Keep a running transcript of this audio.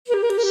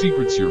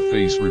secrets your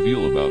face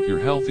reveal about your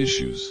health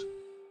issues.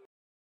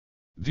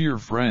 Dear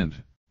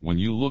friend, when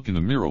you look in the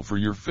mirror for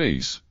your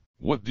face,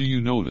 what do you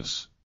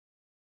notice?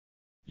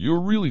 You're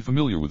really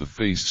familiar with a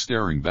face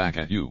staring back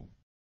at you.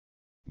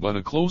 But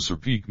a closer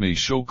peek may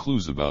show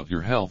clues about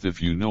your health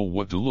if you know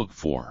what to look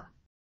for.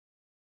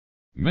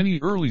 Many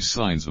early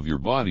signs of your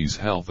body's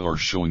health are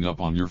showing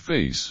up on your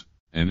face,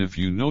 and if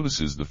you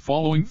notices the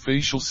following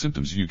facial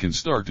symptoms, you can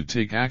start to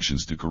take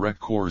actions to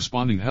correct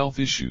corresponding health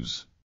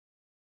issues.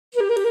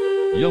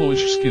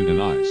 Yellowish skin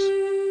and eyes.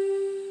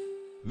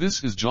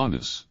 This is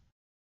jaundice.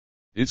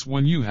 It's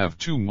when you have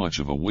too much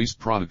of a waste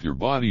product your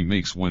body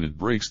makes when it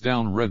breaks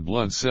down red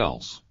blood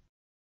cells.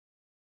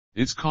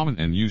 It's common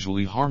and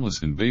usually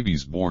harmless in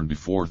babies born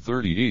before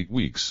 38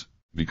 weeks,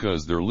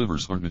 because their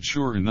livers aren't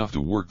mature enough to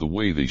work the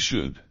way they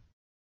should.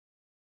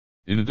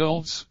 In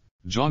adults,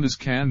 jaundice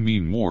can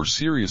mean more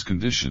serious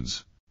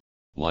conditions,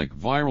 like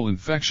viral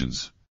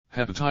infections,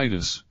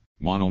 hepatitis,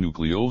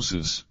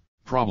 mononucleosis,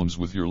 problems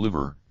with your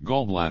liver,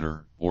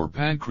 gallbladder, or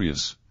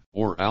pancreas,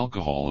 or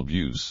alcohol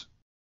abuse.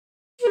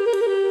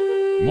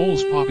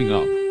 Moles popping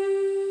up.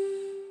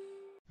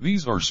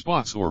 These are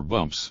spots or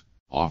bumps,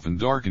 often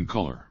dark in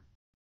color.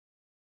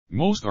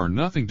 Most are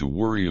nothing to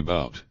worry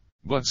about,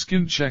 but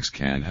skin checks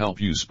can help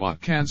you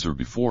spot cancer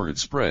before it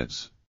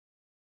spreads.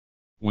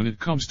 When it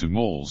comes to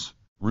moles,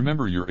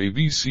 remember your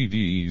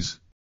ABCDs.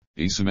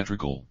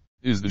 Asymmetrical,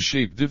 is the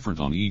shape different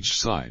on each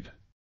side?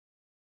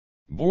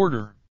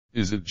 Border,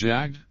 is it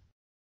jagged?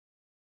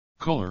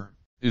 Color,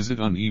 is it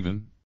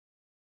uneven?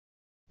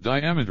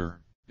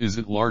 Diameter, is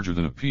it larger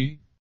than a pea?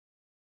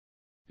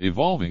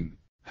 Evolving,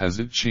 has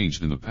it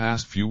changed in the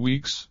past few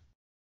weeks?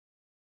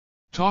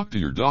 Talk to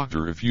your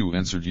doctor if you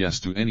answered yes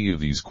to any of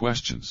these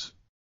questions.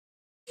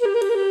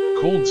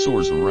 Cold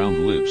sores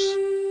around lips.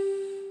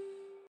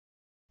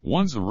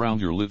 Ones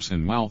around your lips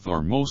and mouth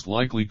are most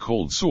likely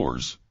cold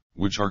sores,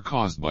 which are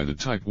caused by the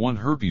type 1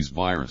 herpes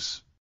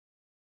virus.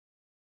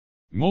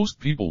 Most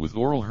people with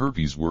oral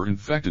herpes were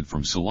infected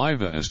from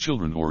saliva as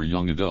children or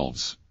young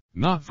adults,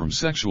 not from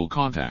sexual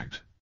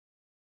contact.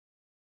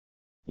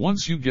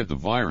 Once you get the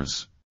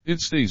virus,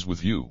 it stays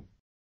with you.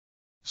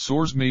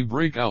 Sores may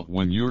break out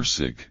when you're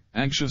sick,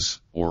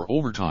 anxious, or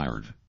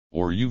overtired,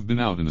 or you've been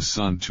out in the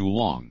sun too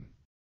long.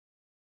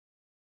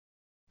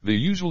 They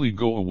usually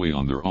go away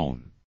on their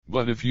own,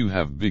 but if you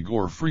have big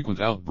or frequent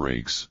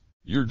outbreaks,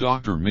 your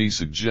doctor may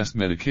suggest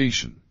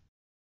medication.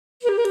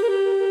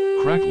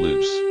 Cracked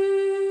lips.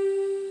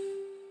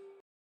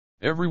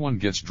 Everyone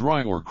gets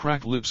dry or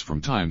cracked lips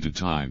from time to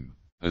time,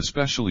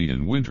 especially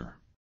in winter.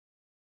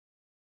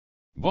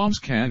 Balms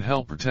can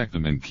help protect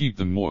them and keep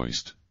them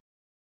moist.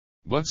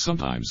 But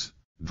sometimes,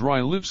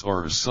 dry lips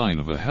are a sign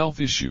of a health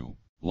issue,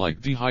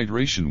 like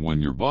dehydration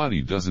when your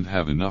body doesn't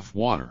have enough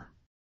water.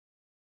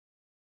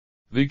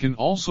 They can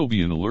also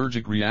be an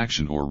allergic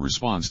reaction or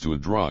response to a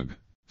drug,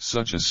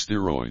 such as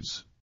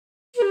steroids.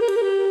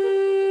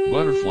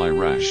 Butterfly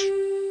rash.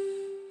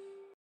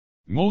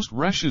 Most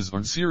rashes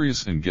aren't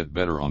serious and get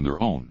better on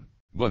their own,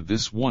 but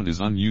this one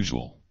is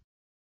unusual.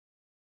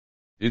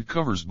 It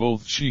covers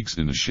both cheeks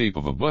in the shape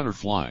of a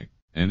butterfly,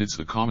 and it's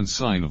a common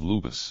sign of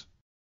lupus.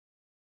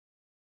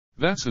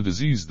 That's a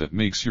disease that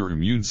makes your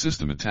immune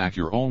system attack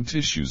your own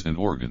tissues and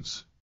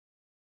organs.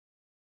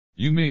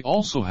 You may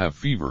also have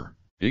fever,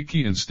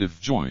 achy and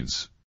stiff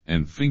joints,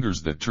 and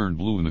fingers that turn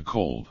blue in the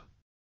cold.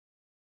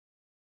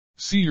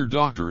 See your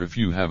doctor if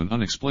you have an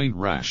unexplained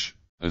rash,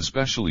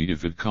 especially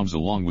if it comes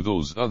along with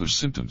those other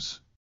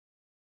symptoms.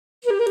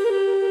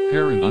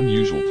 Hair in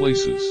unusual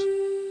places.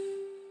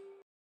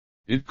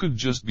 It could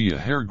just be a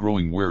hair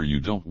growing where you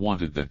don't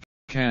want it. That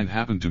can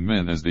happen to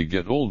men as they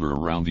get older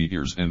around the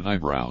ears and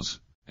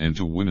eyebrows, and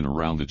to women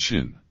around the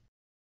chin.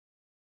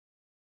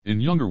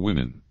 In younger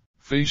women,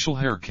 facial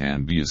hair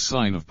can be a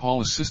sign of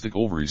polycystic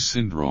ovary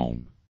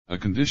syndrome, a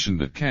condition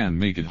that can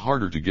make it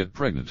harder to get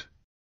pregnant.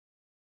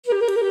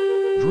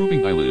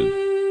 Drooping eyelid.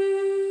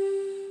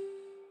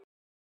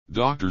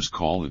 Doctors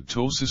call it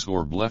ptosis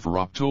or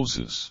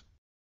blepharoptosis.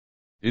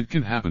 It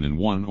can happen in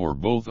one or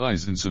both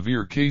eyes. In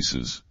severe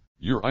cases,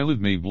 your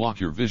eyelid may block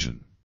your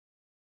vision.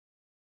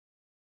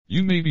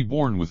 You may be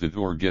born with it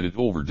or get it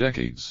over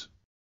decades.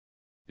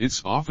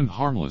 It's often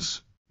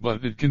harmless,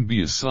 but it can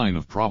be a sign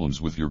of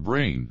problems with your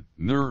brain,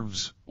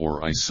 nerves,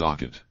 or eye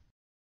socket.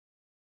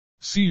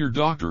 See your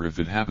doctor if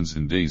it happens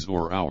in days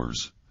or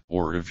hours,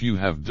 or if you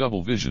have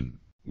double vision,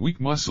 weak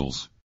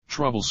muscles,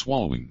 trouble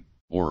swallowing,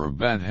 or a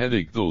bad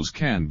headache. Those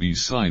can be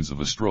signs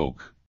of a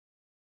stroke.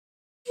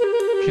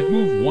 Can't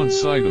move one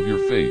side of your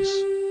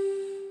face.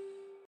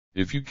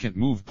 If you can't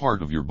move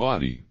part of your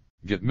body,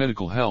 get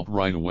medical help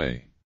right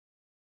away.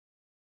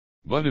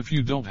 But if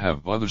you don't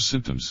have other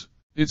symptoms,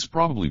 it's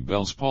probably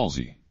Bell's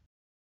palsy.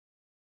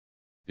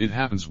 It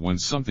happens when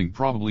something,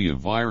 probably a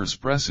virus,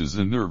 presses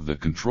a nerve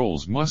that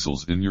controls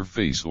muscles in your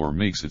face or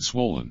makes it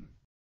swollen.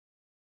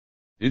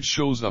 It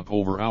shows up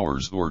over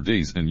hours or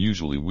days and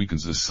usually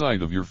weakens the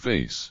side of your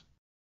face.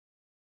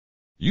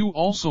 You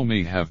also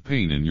may have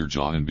pain in your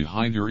jaw and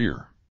behind your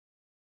ear.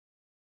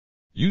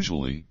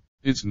 Usually,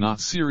 it's not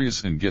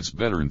serious and gets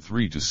better in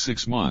 3 to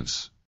 6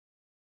 months,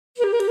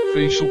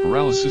 Facial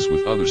paralysis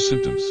with other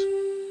symptoms.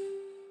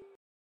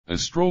 A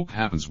stroke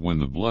happens when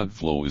the blood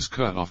flow is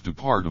cut off to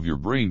part of your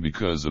brain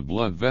because a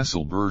blood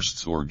vessel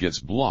bursts or gets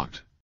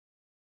blocked.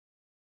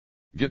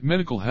 Get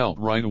medical help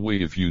right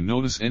away if you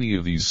notice any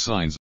of these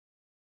signs.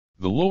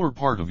 The lower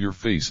part of your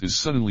face is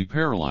suddenly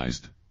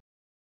paralyzed,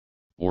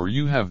 or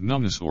you have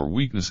numbness or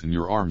weakness in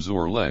your arms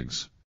or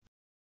legs,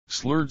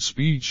 slurred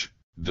speech,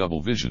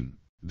 double vision,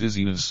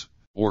 dizziness,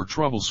 or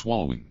trouble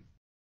swallowing.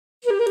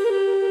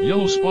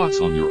 Yellow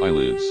spots on your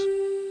eyelids.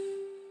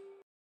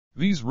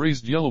 These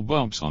raised yellow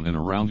bumps on and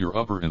around your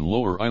upper and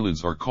lower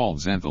eyelids are called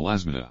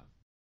xanthelasmata.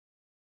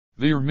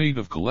 They are made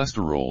of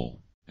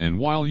cholesterol, and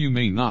while you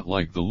may not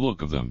like the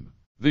look of them,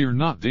 they are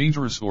not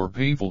dangerous or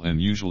painful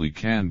and usually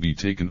can be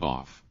taken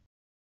off.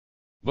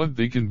 But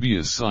they can be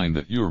a sign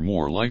that you're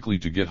more likely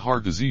to get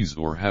heart disease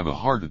or have a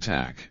heart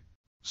attack,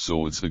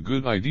 so it's a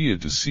good idea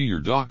to see your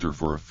doctor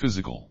for a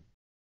physical.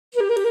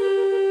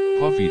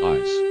 Puffy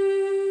eyes.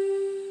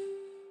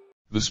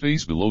 The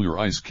space below your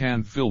eyes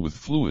can fill with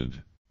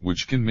fluid,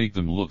 which can make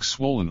them look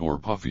swollen or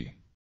puffy.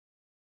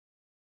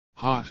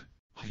 Hot,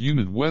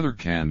 humid weather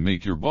can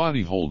make your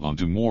body hold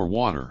onto more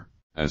water,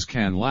 as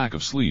can lack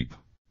of sleep,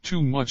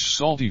 too much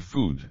salty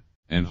food,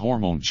 and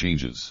hormone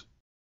changes.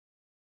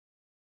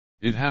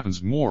 It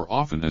happens more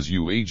often as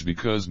you age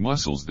because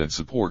muscles that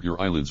support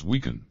your eyelids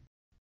weaken.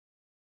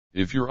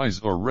 If your eyes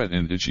are red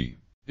and itchy,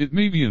 it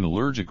may be an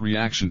allergic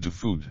reaction to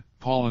food,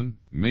 pollen,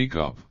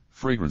 makeup,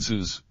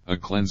 fragrances, a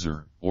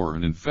cleanser, or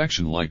an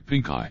infection like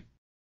pink eye.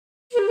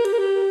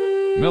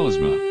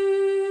 Melasma.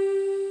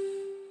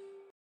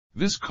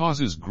 This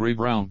causes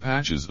gray-brown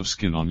patches of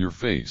skin on your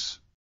face.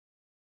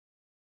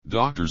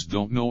 Doctors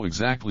don't know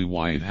exactly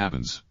why it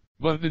happens,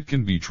 but it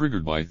can be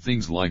triggered by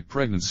things like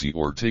pregnancy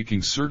or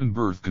taking certain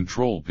birth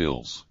control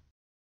pills.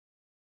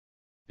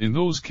 In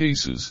those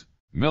cases,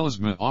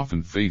 melasma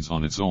often fades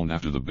on its own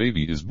after the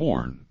baby is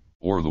born,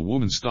 or the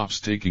woman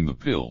stops taking the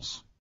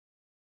pills.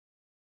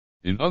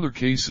 In other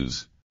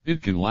cases,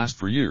 it can last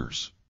for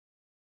years.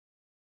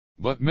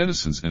 But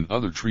medicines and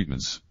other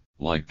treatments,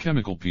 like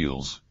chemical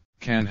peels,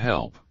 can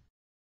help.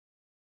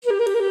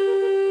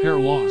 Hair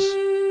loss.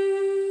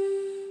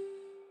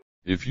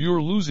 If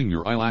you're losing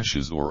your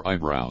eyelashes or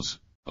eyebrows,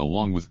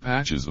 along with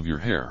patches of your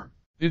hair,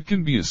 it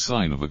can be a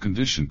sign of a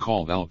condition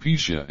called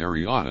alopecia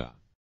areata.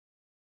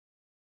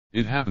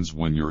 It happens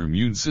when your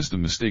immune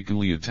system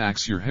mistakenly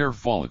attacks your hair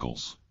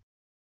follicles.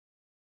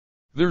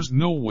 There's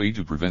no way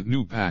to prevent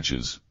new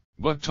patches,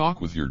 but talk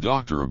with your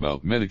doctor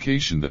about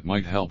medication that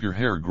might help your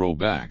hair grow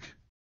back.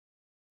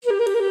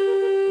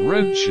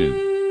 Red chin.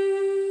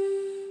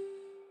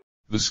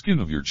 The skin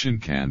of your chin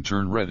can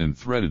turn red and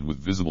threaded with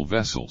visible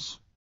vessels.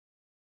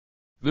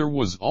 There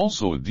was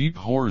also a deep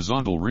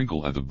horizontal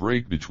wrinkle at the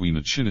break between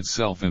the chin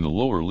itself and the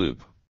lower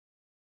lip.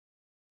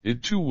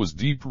 It too was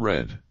deep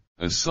red,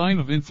 a sign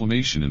of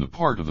inflammation in the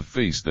part of the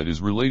face that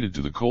is related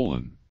to the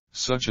colon,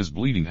 such as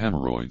bleeding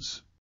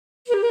hemorrhoids.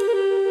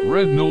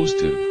 Red nose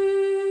tip.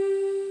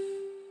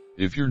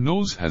 If your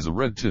nose has a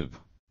red tip,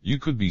 you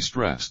could be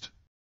stressed.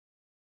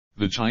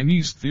 The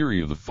Chinese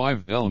theory of the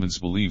 5 elements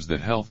believes that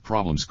health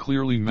problems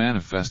clearly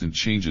manifest in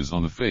changes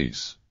on the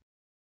face.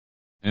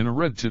 And a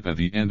red tip at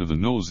the end of the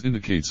nose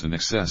indicates an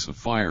excess of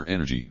fire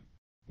energy,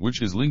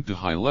 which is linked to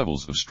high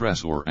levels of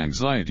stress or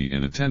anxiety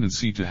and a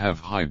tendency to have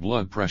high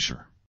blood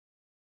pressure.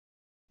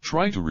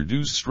 Try to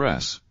reduce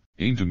stress,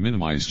 aim to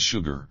minimize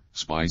sugar,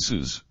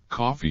 spices,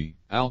 coffee,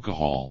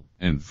 alcohol,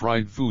 and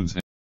fried foods,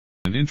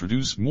 and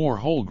introduce more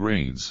whole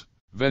grains,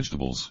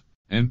 vegetables,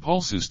 and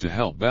pulses to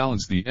help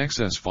balance the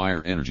excess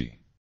fire energy.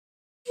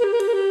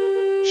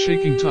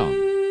 Shaking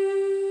tongue.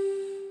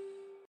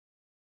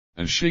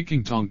 A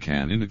shaking tongue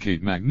can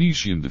indicate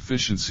magnesium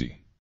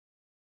deficiency.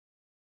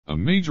 A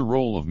major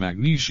role of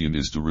magnesium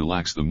is to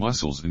relax the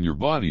muscles in your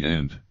body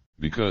and,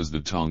 because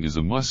the tongue is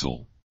a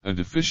muscle, a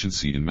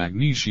deficiency in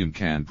magnesium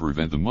can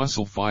prevent the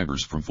muscle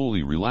fibers from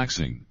fully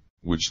relaxing,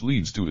 which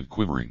leads to it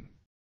quivering.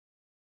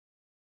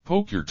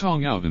 Poke your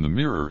tongue out in the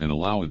mirror and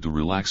allow it to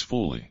relax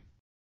fully.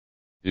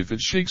 If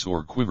it shakes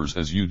or quivers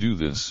as you do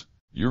this,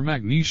 your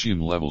magnesium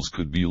levels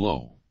could be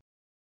low.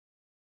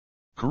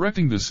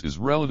 Correcting this is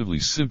relatively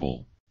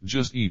simple,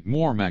 just eat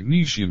more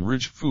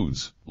magnesium-rich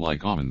foods,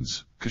 like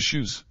almonds,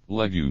 cashews,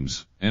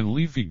 legumes, and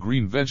leafy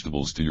green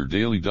vegetables to your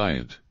daily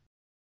diet.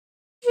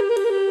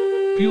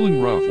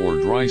 Peeling rough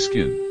or dry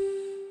skin.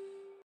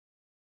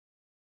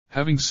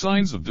 Having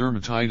signs of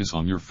dermatitis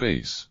on your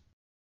face.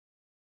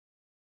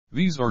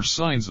 These are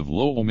signs of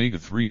low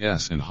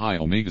omega-3s and high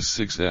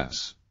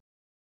omega-6s.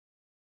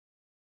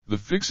 The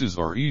fixes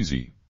are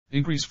easy: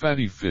 increase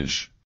fatty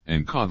fish,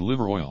 and cod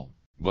liver oil,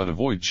 but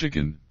avoid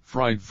chicken,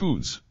 fried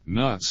foods,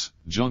 nuts,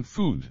 junk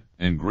food,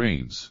 and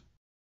grains.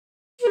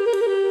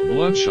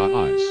 Bloodshot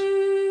eyes.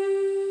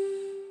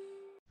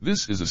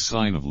 This is a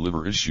sign of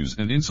liver issues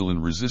and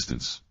insulin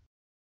resistance.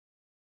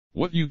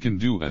 What you can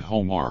do at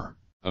home are: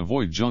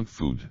 avoid junk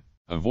food,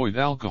 avoid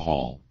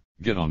alcohol,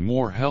 get on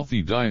more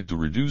healthy diet to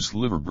reduce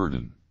liver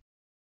burden.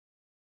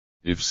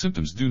 If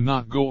symptoms do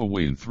not go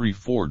away in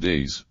 3-4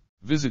 days,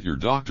 Visit your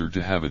doctor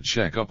to have a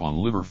checkup on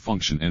liver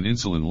function and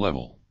insulin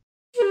level.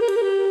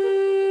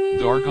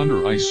 Dark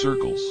under eye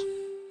circles.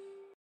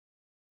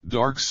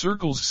 Dark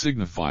circles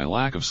signify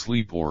lack of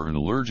sleep or an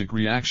allergic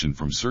reaction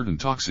from certain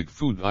toxic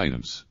food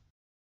items.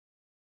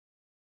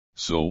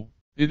 So,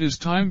 it is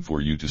time for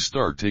you to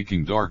start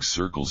taking dark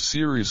circles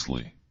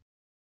seriously.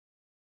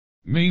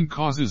 Main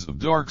causes of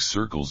dark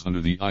circles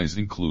under the eyes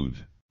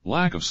include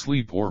lack of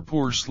sleep or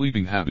poor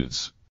sleeping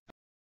habits,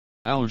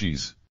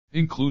 allergies,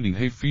 including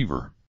hay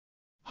fever,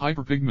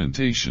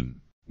 hyperpigmentation,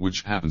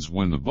 which happens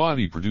when the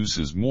body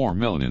produces more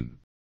melanin,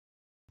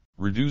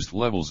 reduced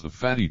levels of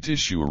fatty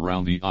tissue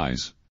around the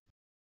eyes,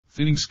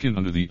 thinning skin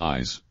under the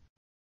eyes,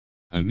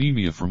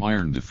 anemia from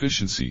iron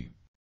deficiency,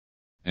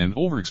 and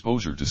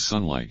overexposure to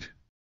sunlight.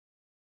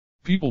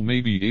 People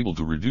may be able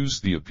to reduce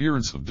the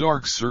appearance of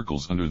dark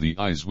circles under the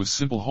eyes with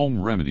simple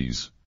home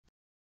remedies,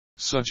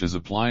 such as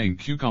applying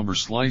cucumber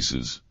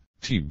slices,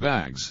 tea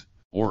bags,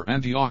 or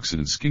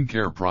antioxidant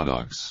skincare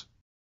products.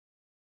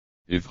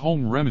 If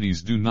home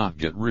remedies do not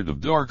get rid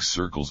of dark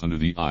circles under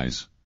the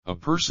eyes, a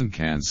person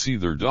can see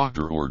their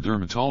doctor or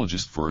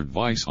dermatologist for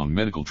advice on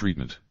medical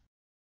treatment.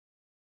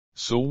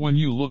 So when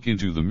you look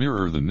into the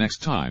mirror the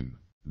next time,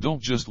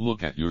 don't just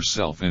look at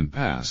yourself and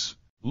pass.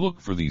 Look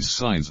for these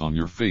signs on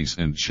your face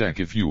and check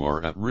if you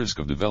are at risk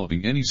of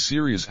developing any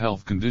serious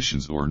health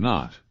conditions or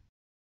not.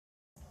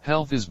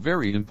 Health is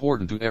very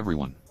important to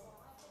everyone.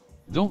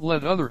 Don't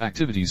let other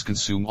activities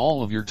consume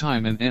all of your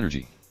time and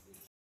energy.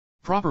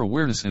 Proper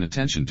awareness and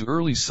attention to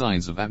early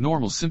signs of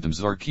abnormal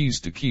symptoms are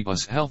keys to keep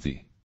us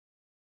healthy.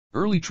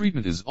 Early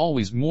treatment is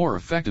always more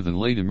effective than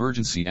late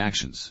emergency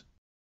actions.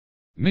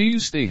 May you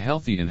stay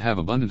healthy and have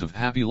abundant of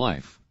happy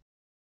life.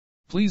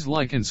 Please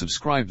like and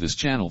subscribe this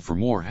channel for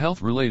more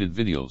health-related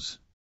videos.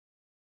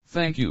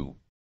 Thank you.